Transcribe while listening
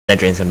That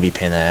drain's gonna be a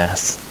pain in the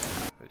ass.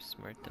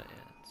 Smart diets.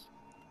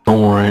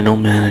 Don't worry, no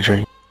mana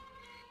drain.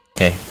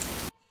 Okay.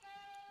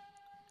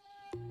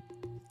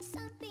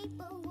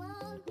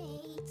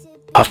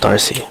 Pop the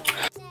RC.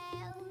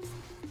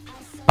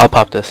 I'll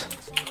pop this.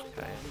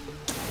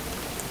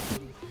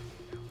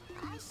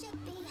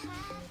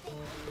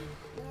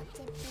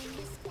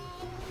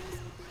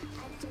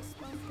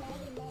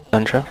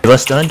 Sandra. Shiva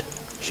stunned.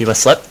 Shiva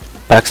slept.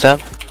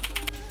 Backstab.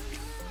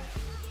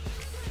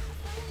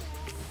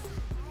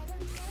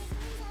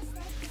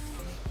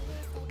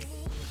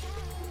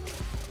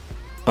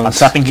 I'm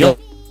stopping heal.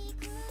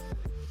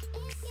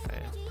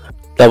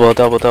 Double,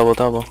 double, double,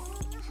 double.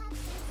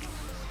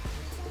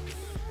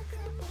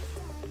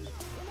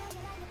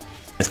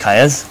 It's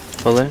Kaya's.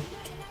 Pull in.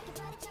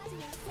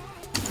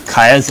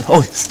 Kaya's.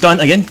 Oh, stun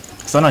again.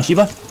 Stun on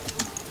Shiva.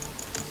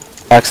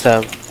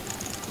 Backstab.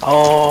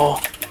 Oh.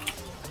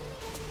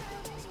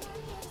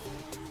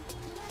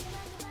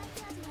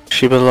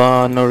 Shiba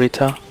Law,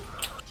 Norita.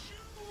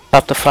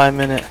 Stop the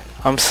 5-minute.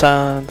 I'm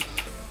sad.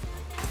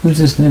 Who's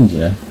this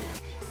ninja?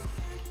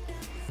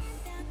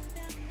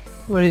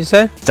 What did you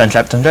say? Stun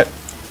trap, stun trap.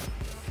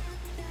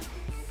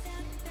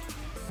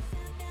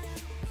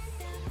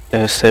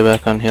 Yeah, stay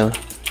back on healer.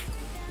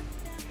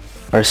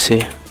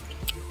 RC.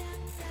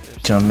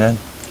 Jump man.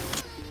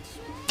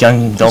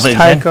 Young Velvet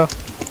again. Tycho.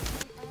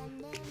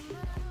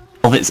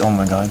 Velvet's, oh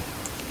my god.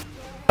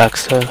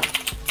 Backstab.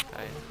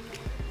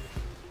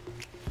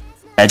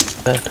 Dead.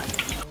 Dead.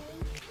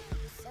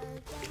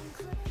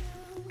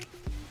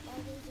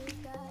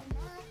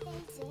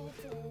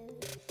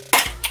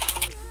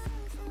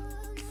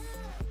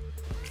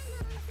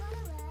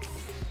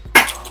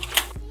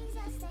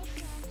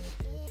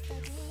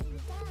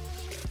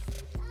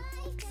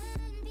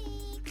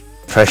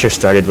 Pressure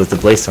started with the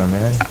Blaze Storm,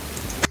 man.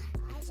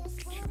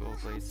 Triple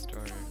Blade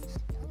Storm.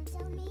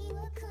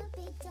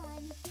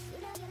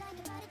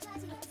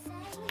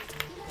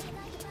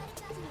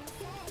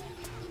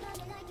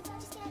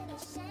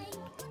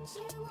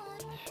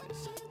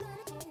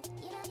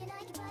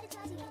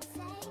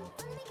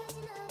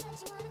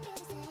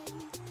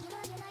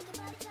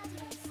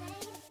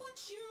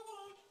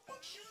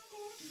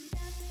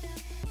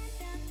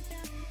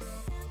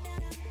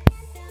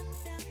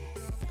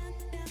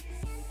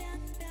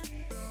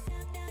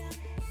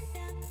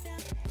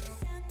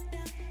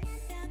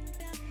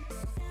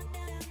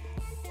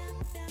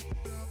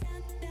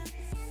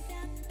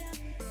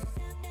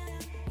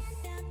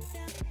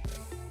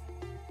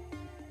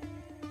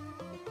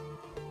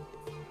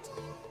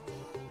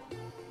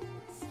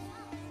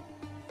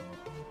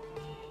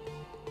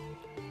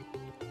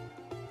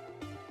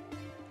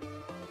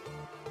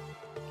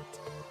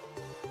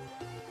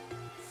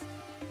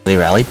 They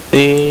rallied.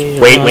 Wait,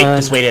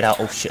 just wait it out.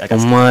 Oh shit, I got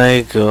Oh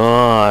my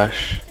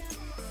gosh.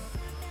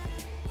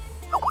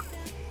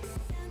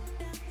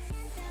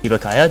 Shiva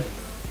Kaya.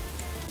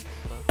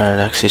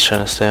 Alright, Axie's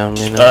trying to stay on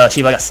me now.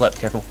 Shiva got slept,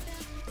 careful.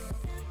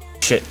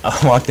 Shit, I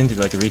walked into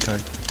like a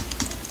retard.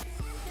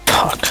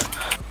 Fuck.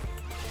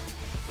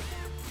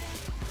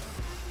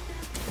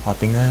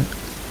 Popping that.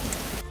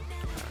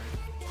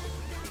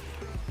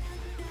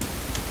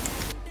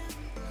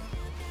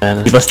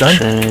 Man, Shiva's done?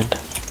 trained.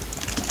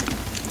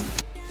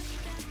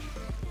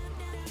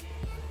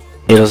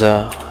 Needles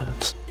out.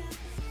 It's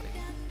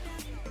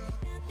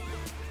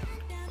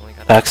Only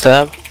got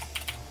backstab.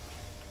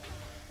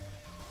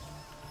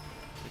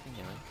 keeping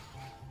healing.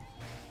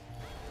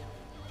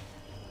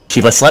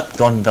 Shiva slept,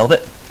 go on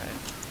Velvet.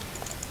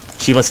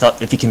 Shiva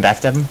slept, if you can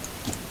backstab him.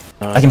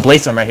 No. I can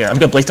Blaze Storm right here. I'm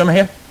gonna Blaze Storm right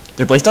here.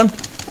 They're Blaze Storm.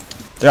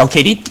 They're all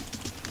KD.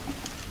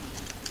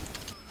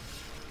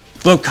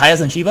 Go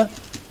Kaya's on Shiva.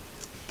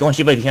 Go on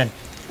Shiva if you can.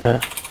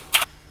 Yeah.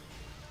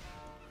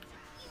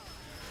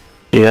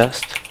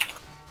 Yes.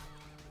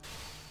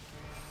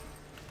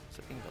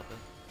 Sipping Velvet.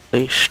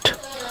 Leashed.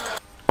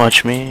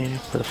 Watch me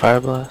for the fire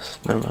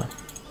blast. Never mind.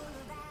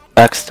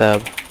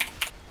 Backstab.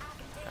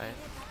 Right.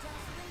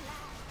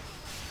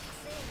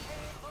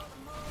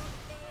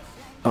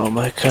 Oh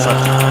my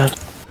god.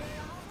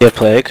 Yeah,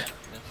 plague.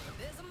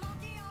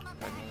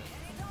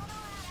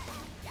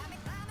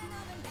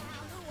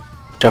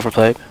 Jump for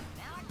plague.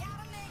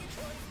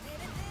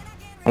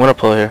 I'm gonna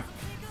pull here.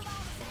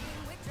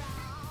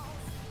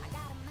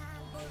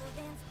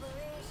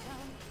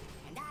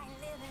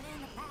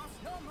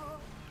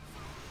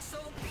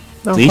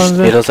 No Leash, cleanse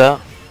it. Needles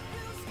out.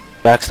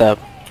 Backstab.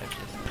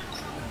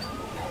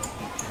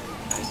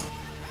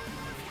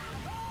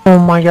 Oh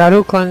my god,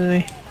 who cleansed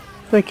me?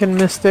 Freaking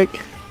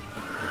Mystic.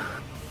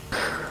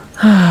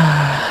 Oh,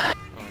 I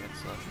got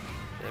slept.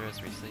 There is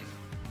resleep.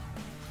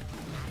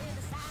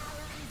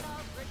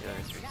 There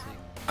is resleep.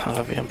 I'm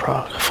gonna be in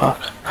proc.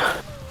 Fuck.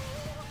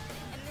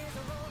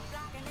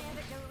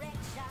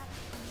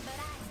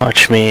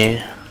 Watch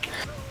me.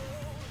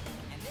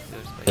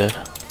 There's Good.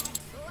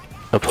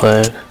 The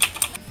plague.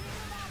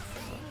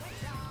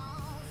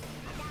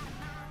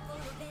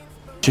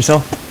 Hit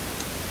yourself.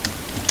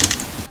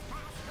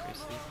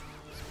 resleep.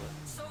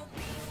 Split.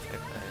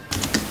 Okay.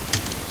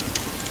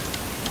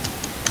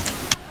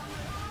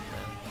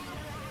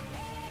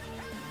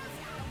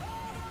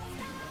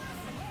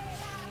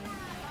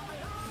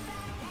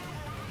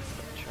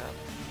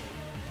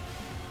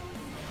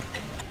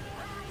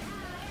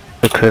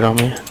 Crit on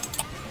me.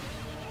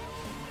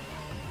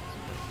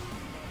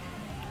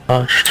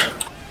 Dodged.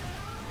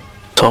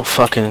 So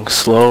fucking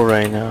slow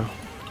right now.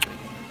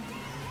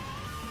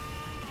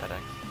 That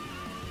X.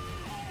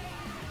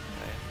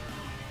 Okay.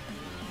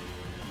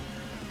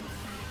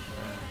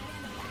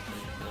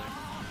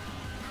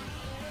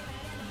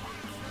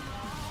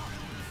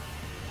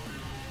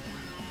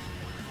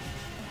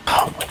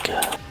 Oh my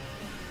god.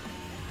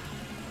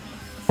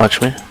 Watch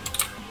me.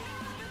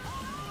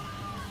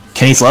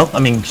 Kenny slow? I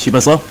mean, Shiba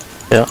slow?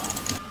 Yeah.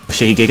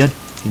 Shiggy get good?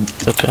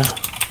 Okay.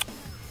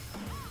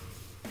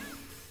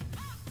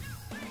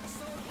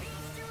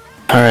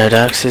 Alright,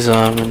 Axe is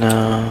on me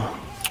now.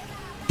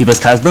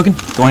 Shiba's Kai's broken?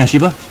 Going on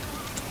Shiba?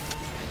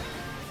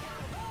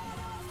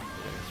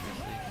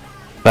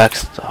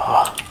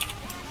 Backstop.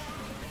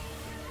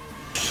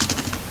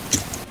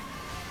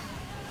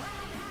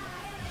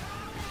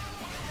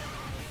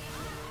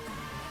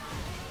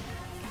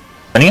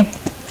 Running him?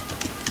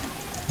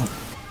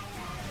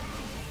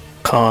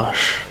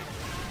 Gosh.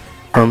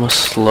 Perma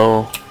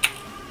slow.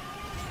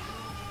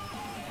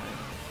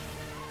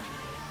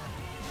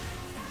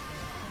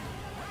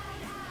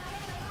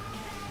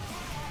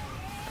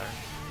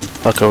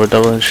 Fuck, we're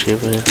doubling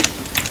Shiba.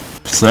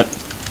 Slip.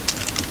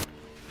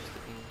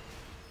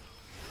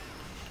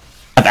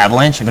 I have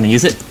Avalanche, I'm gonna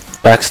use it.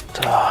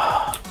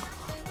 Backstop.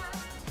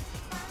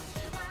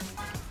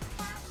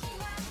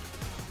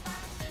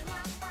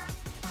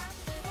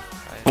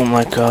 Oh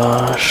my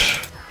gosh.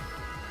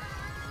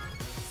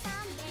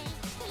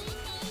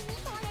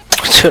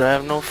 Dude, I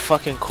have no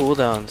fucking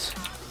cooldowns.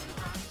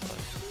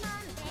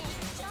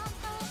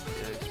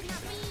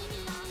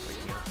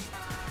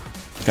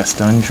 Got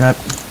stun trap.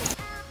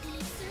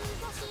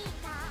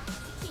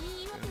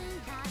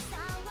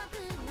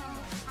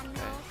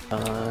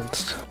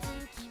 Balanced.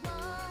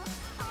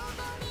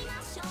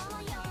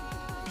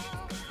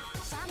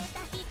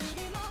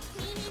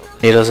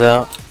 Needles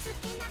out.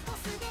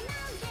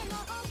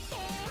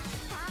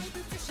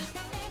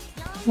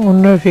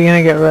 Wonder if you're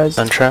gonna get res.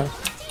 Stun trap.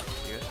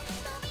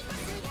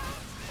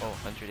 Oh,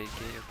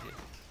 108k, okay.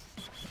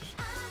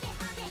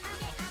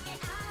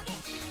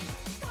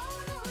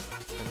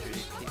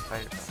 108k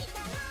fireball.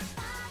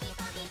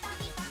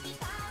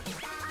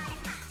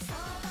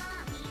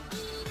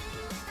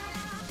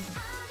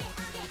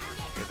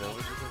 Okay, that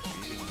was just a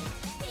breathing.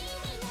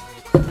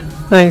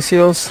 Thanks,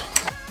 heals.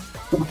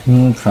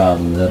 No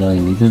problem, is that all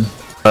you needed?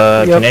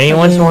 Can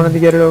anyone, I just wanted to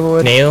get it over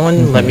with. can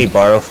anyone let me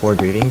borrow 4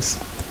 greetings?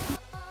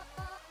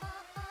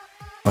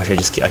 Or should I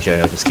just keep,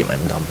 actually I'll just keep my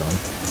dump on.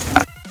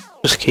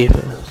 Just keep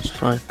it, it's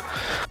fine.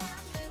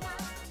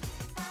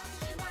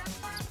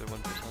 Let's put 1%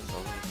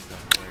 over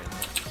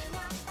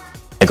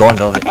I go on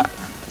Velvet.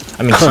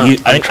 I mean,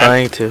 I'm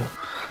trying to.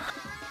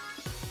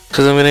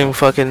 Cause I'm getting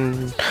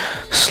fucking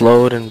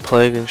slowed and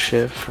plagued and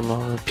shit from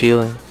all the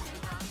peeling.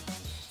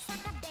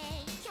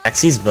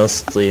 Axie's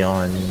mostly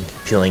on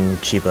peeling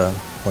Chiba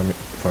on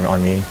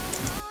me.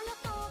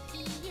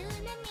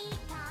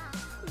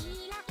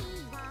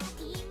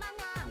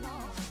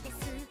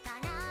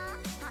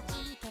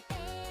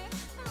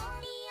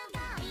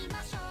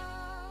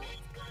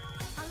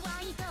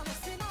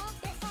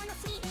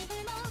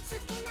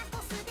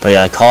 But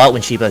yeah, call out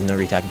when Shiba has no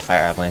react and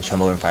fire avalanche.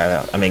 Come over and fire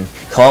out. I mean,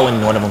 call out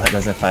when one of them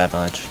doesn't fire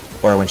avalanche,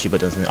 or when Shiba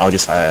doesn't. I'll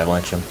just fire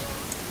avalanche him.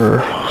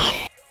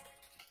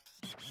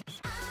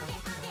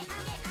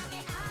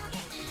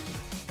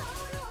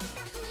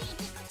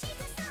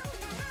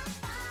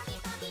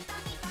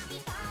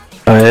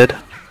 Ahead.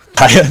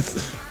 Leave.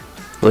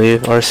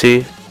 Leave.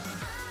 RC.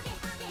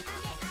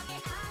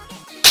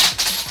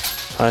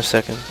 5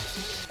 seconds.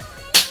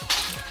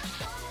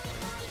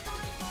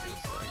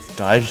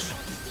 Dodge.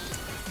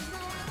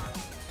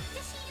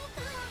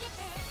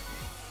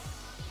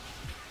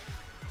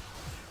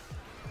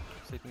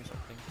 Save me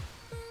something.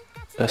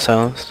 Got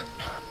silenced.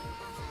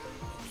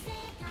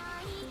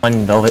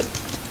 One Velvet.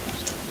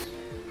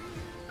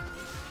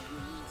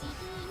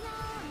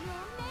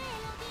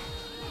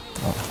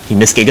 Oh, he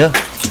missed Giga.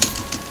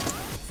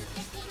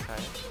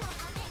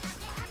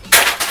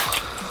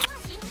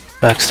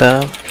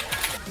 Backstab.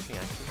 Looking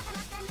at you.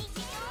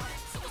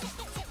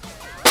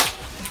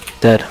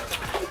 Dead.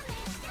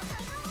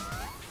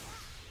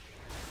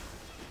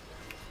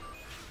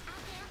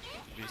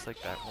 Did you just like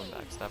that one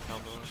backstab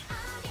combo?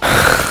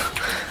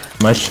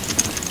 Much.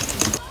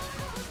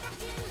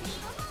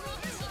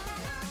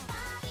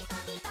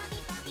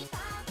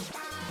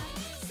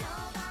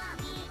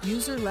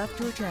 User left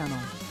your channel.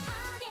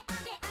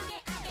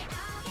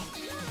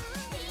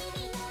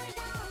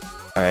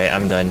 Alright,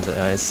 I'm done,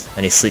 guys.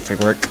 I need sleep for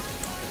work.